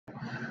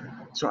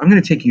So I'm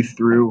going to take you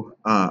through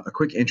a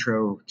quick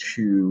intro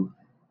to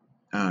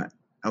uh,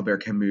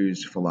 Albert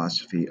Camus'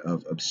 philosophy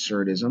of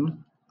absurdism,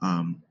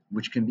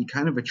 which can be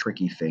kind of a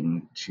tricky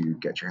thing to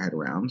get your head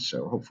around.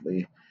 So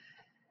hopefully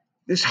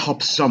this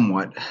helps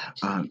somewhat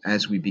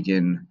as we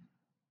begin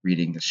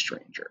reading The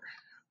Stranger.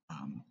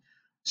 Um,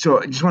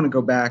 so I just want to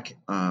go back,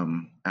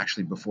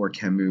 actually, before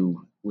Camus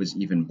was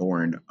even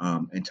born,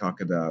 and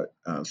talk about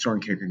Soren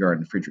Kierkegaard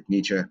and Friedrich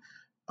Nietzsche,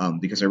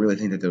 because I really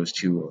think that those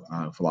two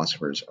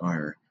philosophers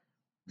are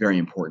very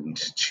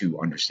important to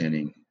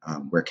understanding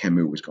where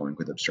Camus was going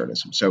with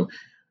absurdism. So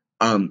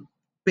um,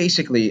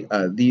 basically,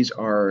 these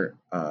are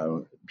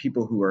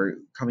people who are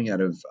coming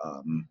out of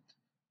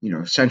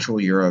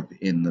Central Europe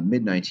in the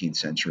mid 19th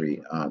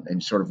century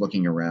and sort of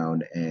looking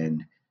around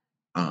and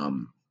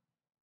um,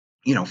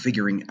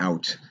 figuring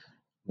out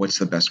what's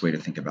the best way to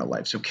think about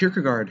life. So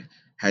Kierkegaard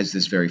has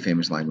this very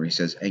famous line where he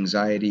says,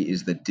 "Anxiety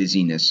is the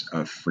dizziness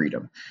of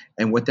freedom,"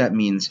 and what that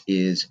means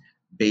is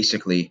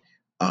basically,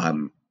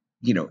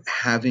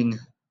 having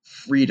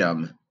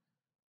freedom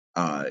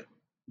uh,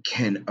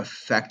 can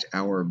affect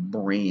our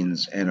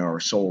brains and our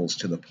souls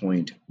to the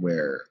point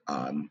where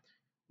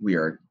we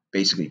are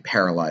basically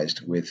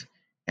paralyzed with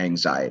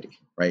anxiety,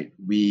 right?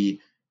 We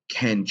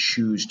can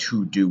choose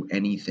to do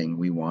anything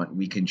we want.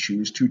 We can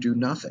choose to do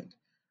nothing.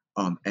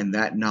 And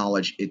that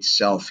knowledge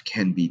itself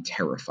can be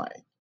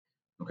terrifying.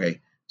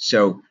 Okay.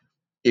 So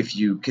if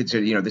you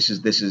consider, this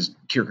is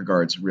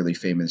Kierkegaard's really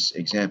famous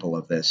example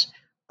of this,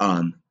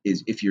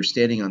 is if you're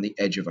standing on the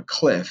edge of a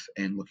cliff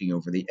and looking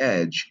over the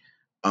edge,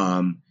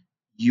 um,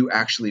 you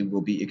actually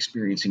will be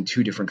experiencing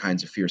two different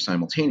kinds of fear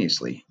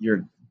simultaneously.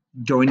 You're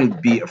going to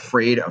be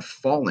afraid of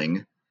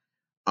falling,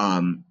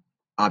 um,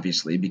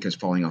 obviously, because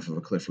falling off of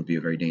a cliff would be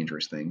a very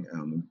dangerous thing,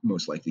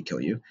 most likely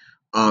kill you.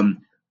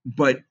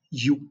 But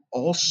you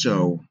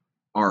also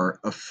are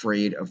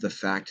afraid of the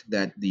fact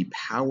that the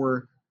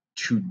power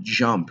to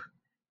jump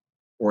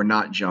or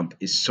not jump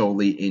is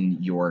solely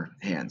in your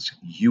hands.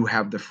 You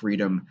have the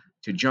freedom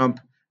to jump,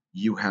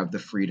 you have the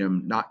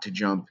freedom not to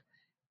jump,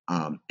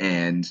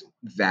 and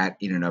that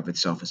in and of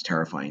itself is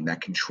terrifying.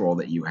 That control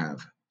that you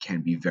have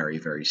can be very,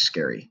 very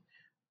scary.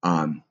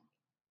 Um,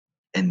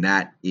 and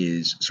that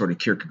is sort of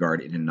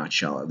Kierkegaard in a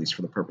nutshell, at least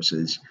for the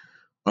purposes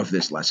of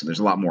this lesson. There's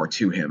a lot more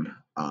to him,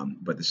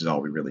 but this is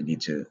all we really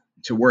need to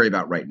worry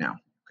about right now.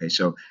 Okay,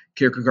 so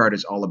Kierkegaard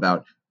is all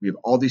about we have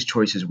all these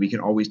choices. We can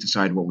always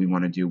decide what we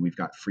want to do. We've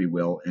got free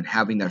will, and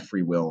having that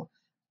free will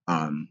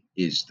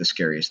is the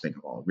scariest thing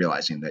of all.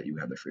 Realizing that you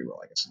have the free will,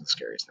 I guess, is the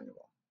scariest thing of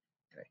all.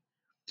 Okay,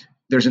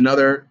 there's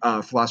another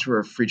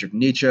philosopher, Friedrich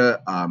Nietzsche.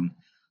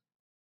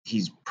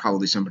 He's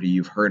probably somebody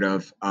you've heard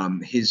of.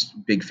 His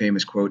big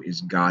famous quote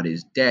is "God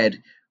is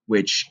dead,"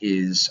 which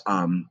is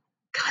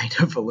kind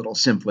of a little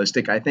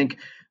simplistic, I think.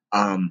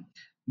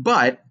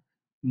 But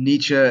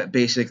Nietzsche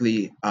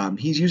basically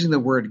he's using the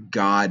word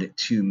God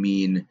to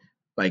mean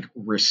like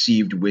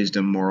received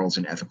wisdom, morals,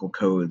 and ethical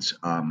codes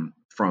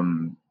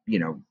from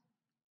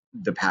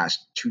the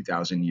past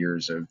 2,000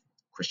 years of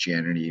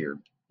Christianity, or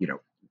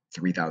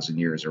 3,000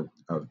 years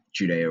of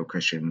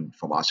Judeo-Christian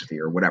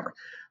philosophy or whatever.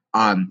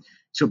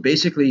 So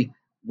basically,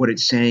 what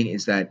it's saying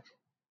is that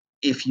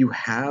if you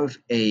have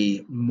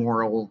a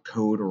moral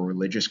code or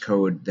religious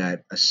code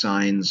that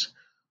assigns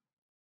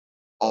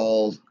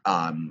all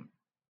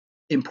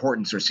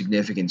importance or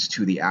significance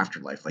to the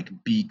afterlife, like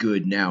be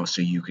good now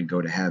so you can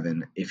go to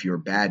heaven. If you're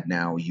bad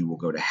now, you will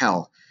go to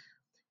hell.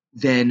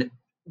 Then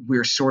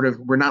we're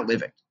not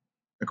living,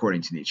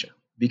 according to Nietzsche,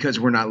 because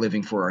we're not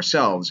living for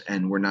ourselves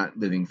and we're not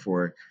living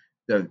for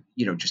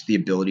just the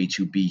ability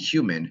to be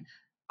human.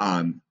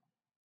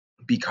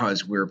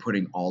 Because we're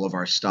putting all of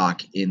our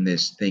stock in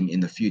this thing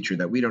in the future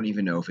that we don't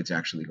even know if it's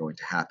actually going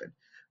to happen.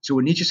 So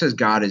when Nietzsche says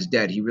God is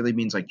dead, he really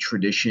means like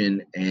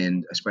tradition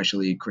and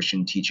especially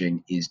Christian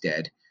teaching is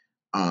dead.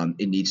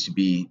 It needs to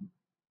be,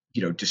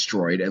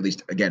 destroyed, at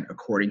least again,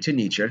 according to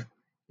Nietzsche,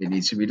 it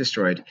needs to be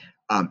destroyed.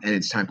 And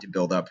it's time to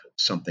build up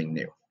something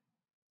new.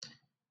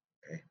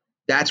 Okay.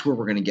 That's where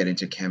we're going to get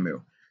into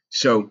Camus.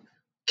 So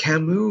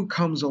Camus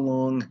comes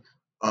along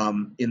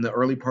in the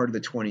early part of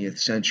the 20th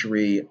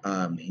century.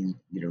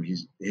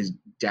 His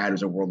dad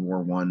was a World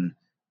War One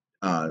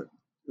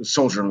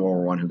soldier in World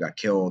War One who got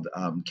killed.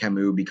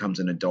 Camus becomes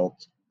an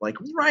adult like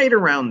right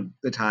around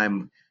the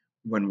time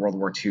when World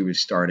War II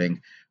is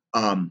starting.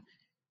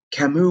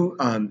 Camus,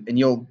 and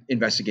you'll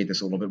investigate this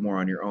a little bit more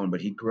on your own,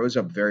 but he grows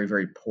up very,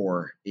 very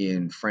poor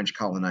in French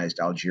colonized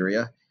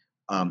Algeria.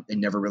 And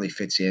never really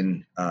fits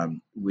in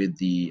with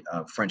the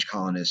French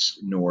colonists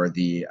nor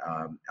the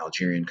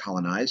Algerian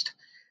colonized.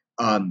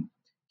 Um,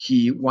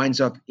 he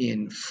winds up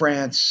in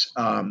France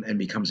and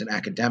becomes an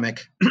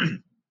academic,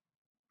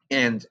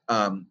 and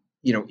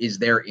is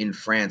there in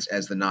France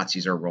as the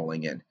Nazis are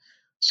rolling in.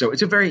 So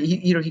it's a very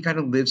he kind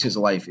of lives his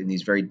life in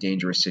these very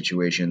dangerous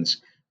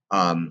situations.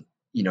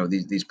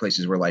 These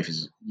places where life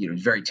is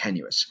very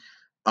tenuous.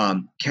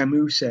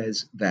 Camus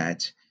says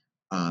that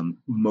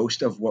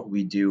most of what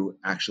we do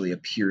actually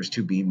appears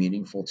to be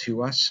meaningful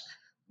to us.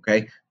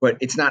 Okay, but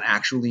it's not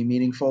actually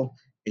meaningful.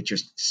 It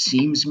just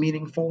seems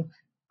meaningful.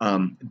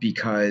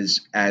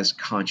 because as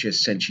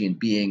conscious sentient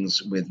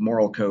beings with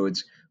moral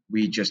codes,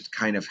 we just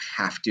kind of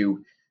have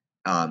to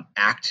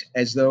act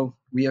as though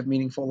we have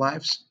meaningful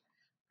lives.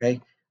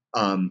 Okay.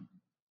 Um,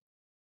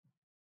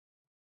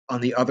 on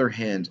the other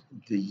hand,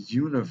 the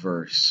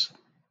universe,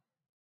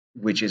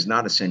 which is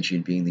not a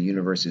sentient being, the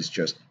universe is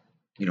just,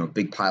 a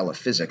big pile of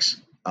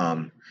physics,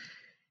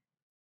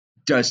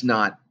 does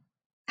not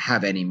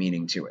have any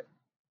meaning to it.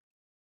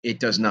 It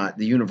does not,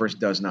 the universe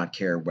does not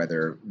care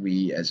whether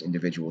we as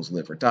individuals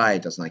live or die.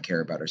 It does not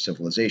care about our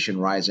civilization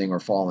rising or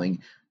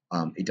falling.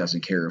 It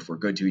doesn't care if we're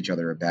good to each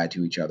other or bad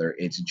to each other.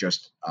 It's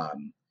just,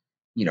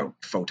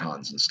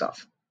 photons and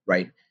stuff,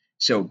 right?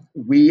 So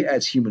we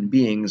as human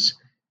beings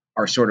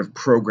are sort of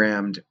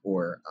programmed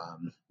or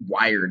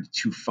wired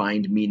to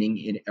find meaning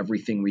in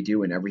everything we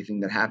do and everything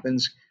that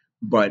happens,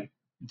 but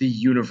the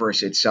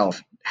universe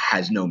itself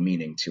has no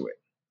meaning to it.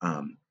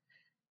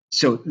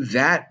 So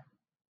that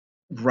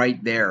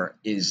right there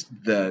is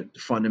the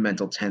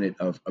fundamental tenet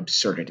of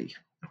absurdity,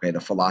 okay,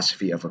 the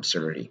philosophy of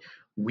absurdity.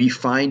 We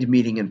find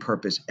meaning and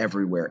purpose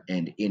everywhere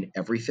and in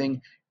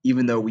everything,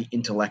 even though we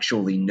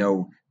intellectually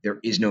know there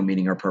is no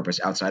meaning or purpose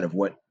outside of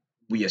what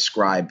we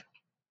ascribe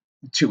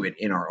to it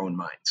in our own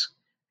minds.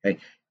 Okay?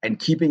 And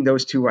keeping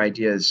those two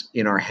ideas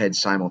in our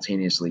heads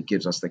simultaneously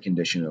gives us the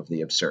condition of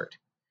the absurd.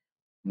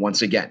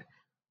 Once again,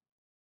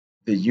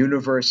 the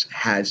universe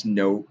has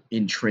no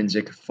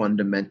intrinsic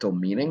fundamental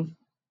meaning.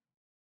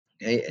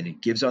 Okay, and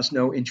it gives us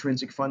no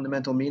intrinsic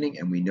fundamental meaning,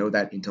 and we know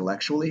that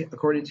intellectually,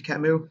 according to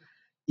Camus.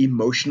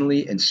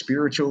 Emotionally and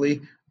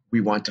spiritually,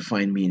 we want to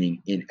find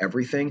meaning in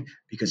everything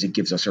because it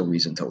gives us a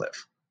reason to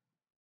live.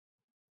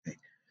 Okay.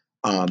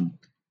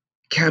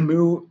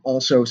 Camus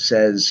also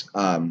says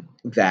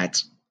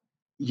that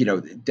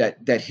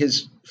that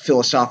his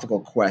philosophical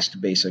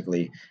quest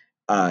basically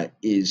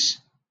is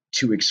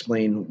to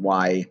explain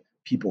why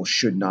people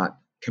should not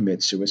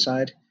commit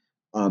suicide,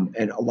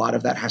 and a lot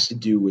of that has to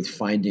do with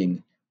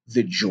finding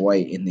the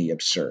joy in the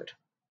absurd.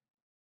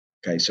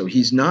 Okay, so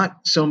he's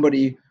not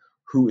somebody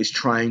who is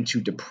trying to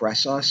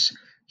depress us.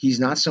 He's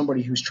not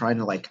somebody who's trying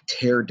to like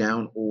tear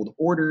down old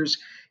orders.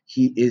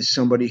 He is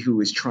somebody who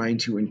is trying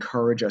to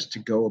encourage us to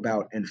go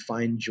about and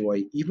find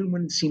joy, even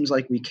when it seems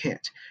like we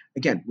can't.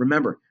 Again,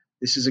 remember,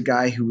 this is a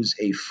guy who's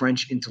a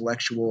French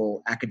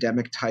intellectual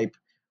academic type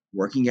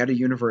working at a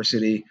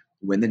university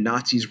when the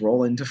Nazis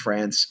roll into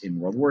France in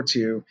World War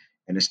II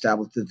and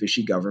establish the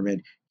Vichy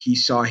government. He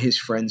saw his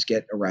friends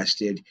get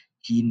arrested.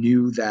 He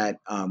knew that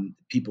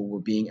people were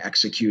being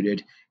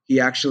executed.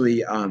 Camus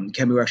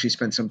actually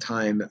spent some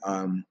time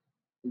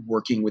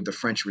working with the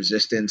French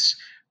resistance.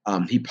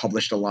 He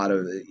published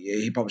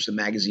a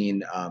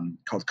magazine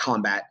called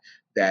Combat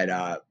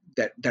that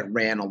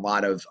ran a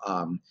lot of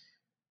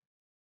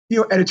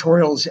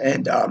editorials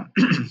and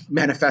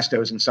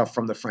manifestos and stuff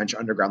from the French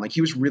underground. Like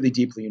he was really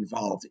deeply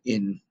involved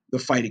in the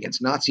fight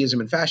against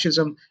Nazism and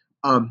fascism,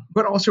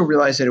 but also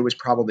realized that it was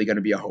probably going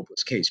to be a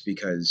hopeless case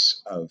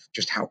because of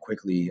just how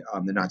quickly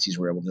the Nazis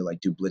were able to like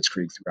do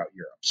blitzkrieg throughout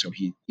Europe. So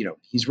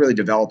he's really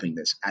developing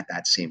this at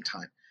that same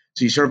time.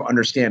 So you sort of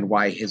understand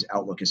why his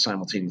outlook is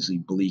simultaneously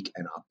bleak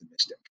and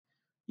optimistic.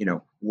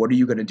 What are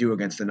you going to do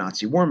against the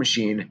Nazi war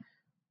machine?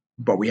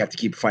 But we have to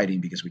keep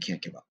fighting because we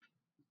can't give up.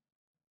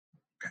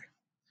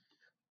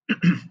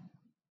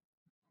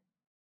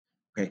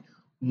 Okay.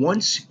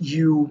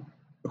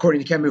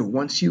 According to Camus,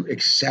 once you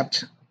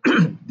accept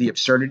the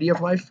absurdity of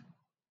life,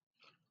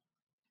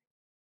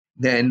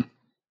 then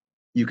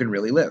you can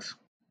really live.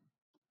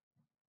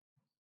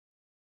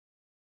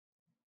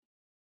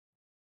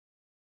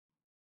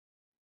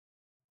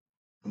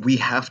 We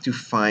have to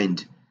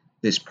find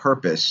this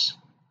purpose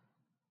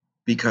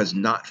because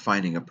not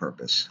finding a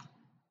purpose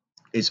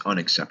is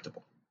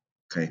unacceptable.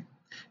 Okay.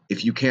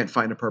 If you can't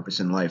find a purpose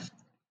in life,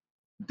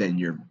 then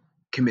you're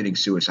committing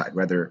suicide,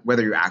 whether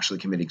you're actually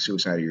committing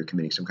suicide or you're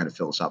committing some kind of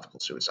philosophical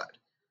suicide.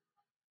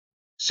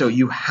 So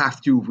you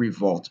have to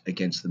revolt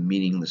against the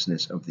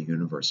meaninglessness of the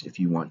universe if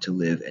you want to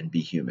live and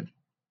be human.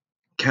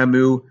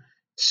 Camus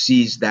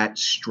sees that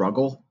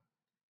struggle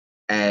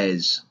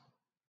as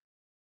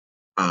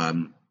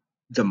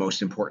the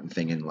most important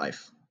thing in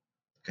life.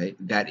 Okay,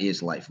 that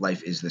is life.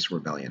 Life is this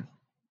rebellion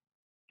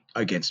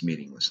against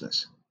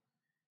meaninglessness.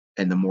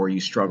 And the more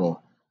you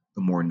struggle,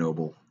 the more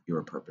noble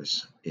your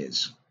purpose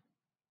is.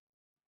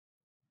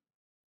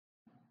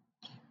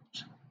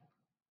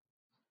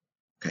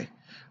 Okay.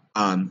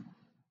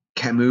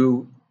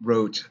 Camus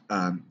wrote,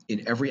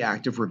 in every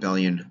act of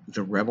rebellion,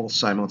 the rebel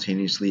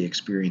simultaneously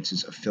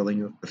experiences a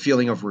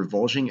feeling of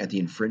revulsion at the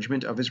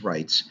infringement of his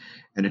rights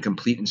and a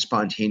complete and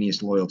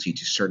spontaneous loyalty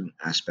to certain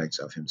aspects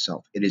of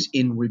himself. It is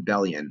in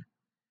rebellion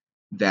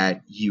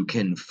that you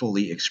can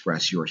fully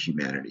express your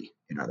humanity,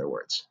 in other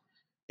words.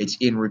 It's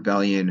in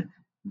rebellion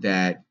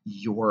that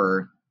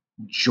your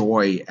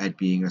joy at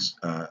being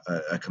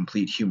a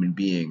complete human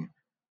being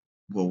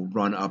will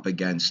run up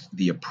against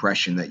the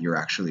oppression that you're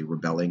actually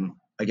rebelling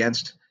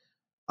against.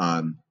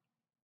 And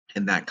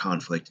that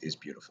conflict is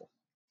beautiful.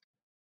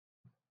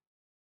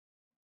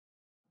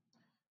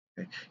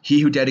 Okay? He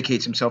who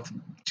dedicates himself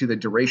to the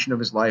duration of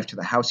his life, to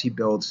the house he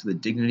builds, to the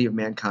dignity of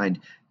mankind,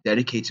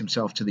 dedicates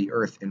himself to the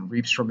earth and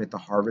reaps from it the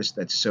harvest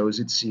that sows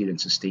its seed and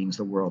sustains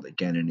the world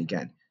again and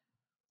again.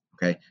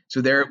 Okay,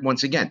 so there,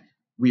 once again,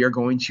 we are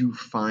going to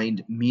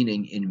find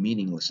meaning in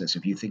meaninglessness.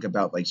 If you think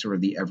about like sort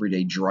of the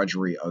everyday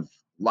drudgery of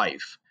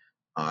life,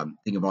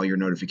 think of all your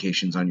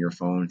notifications on your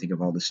phone, think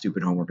of all the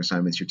stupid homework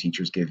assignments your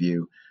teachers give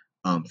you,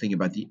 think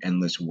about the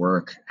endless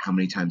work. How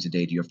many times a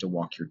day do you have to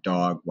walk your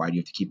dog? Why do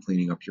you have to keep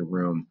cleaning up your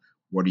room?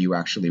 What are you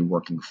actually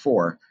working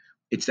for?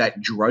 It's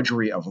that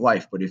drudgery of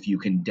life. But if you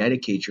can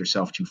dedicate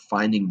yourself to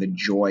finding the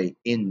joy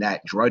in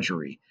that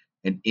drudgery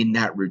and in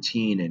that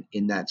routine and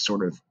in that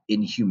sort of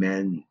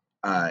inhumanity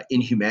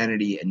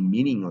and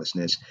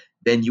meaninglessness,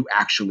 then you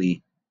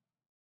actually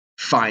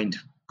find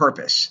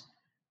purpose,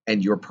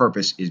 and your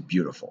purpose is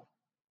beautiful.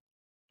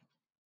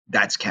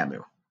 That's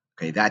Camus.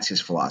 Okay, that's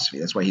his philosophy.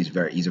 That's why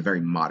he's a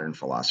very modern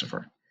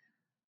philosopher.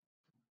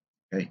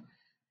 Okay,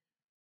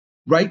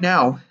 right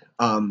now,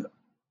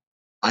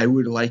 I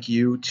would like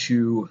you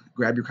to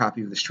grab your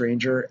copy of The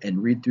Stranger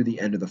and read through the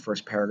end of the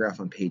first paragraph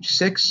on page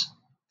 6.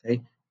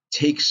 Okay,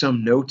 take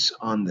some notes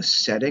on the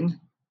setting.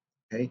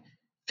 Okay,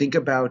 think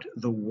about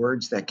the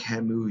words that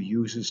Camus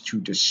uses to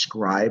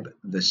describe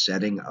the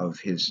setting of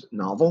his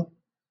novel.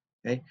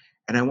 Okay,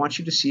 and I want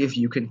you to see if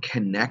you can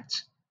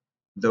connect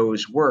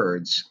those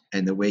words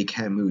and the way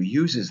Camus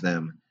uses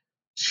them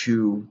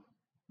to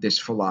this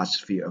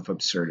philosophy of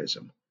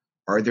absurdism.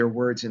 Are there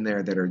words in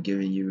there that are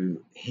giving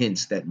you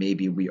hints that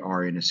maybe we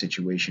are in a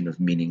situation of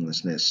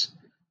meaninglessness,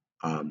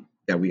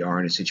 that we are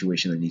in a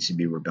situation that needs to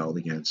be rebelled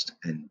against,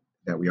 and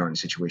that we are in a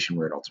situation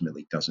where it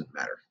ultimately doesn't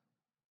matter?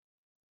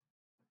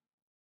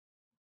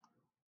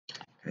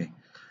 Okay.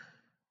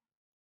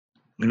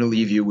 I'm going to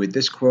leave you with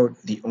this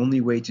quote: "The only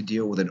way to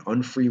deal with an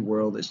unfree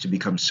world is to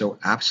become so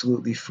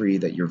absolutely free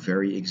that your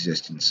very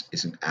existence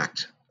is an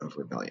act of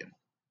rebellion."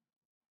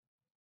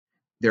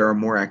 There are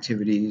more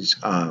activities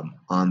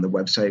on the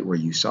website where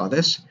you saw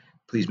this.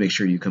 Please make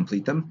sure you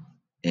complete them.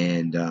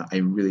 And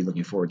I'm really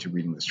looking forward to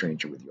reading The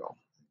Stranger with you all.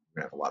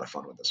 We're going to have a lot of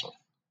fun with this one.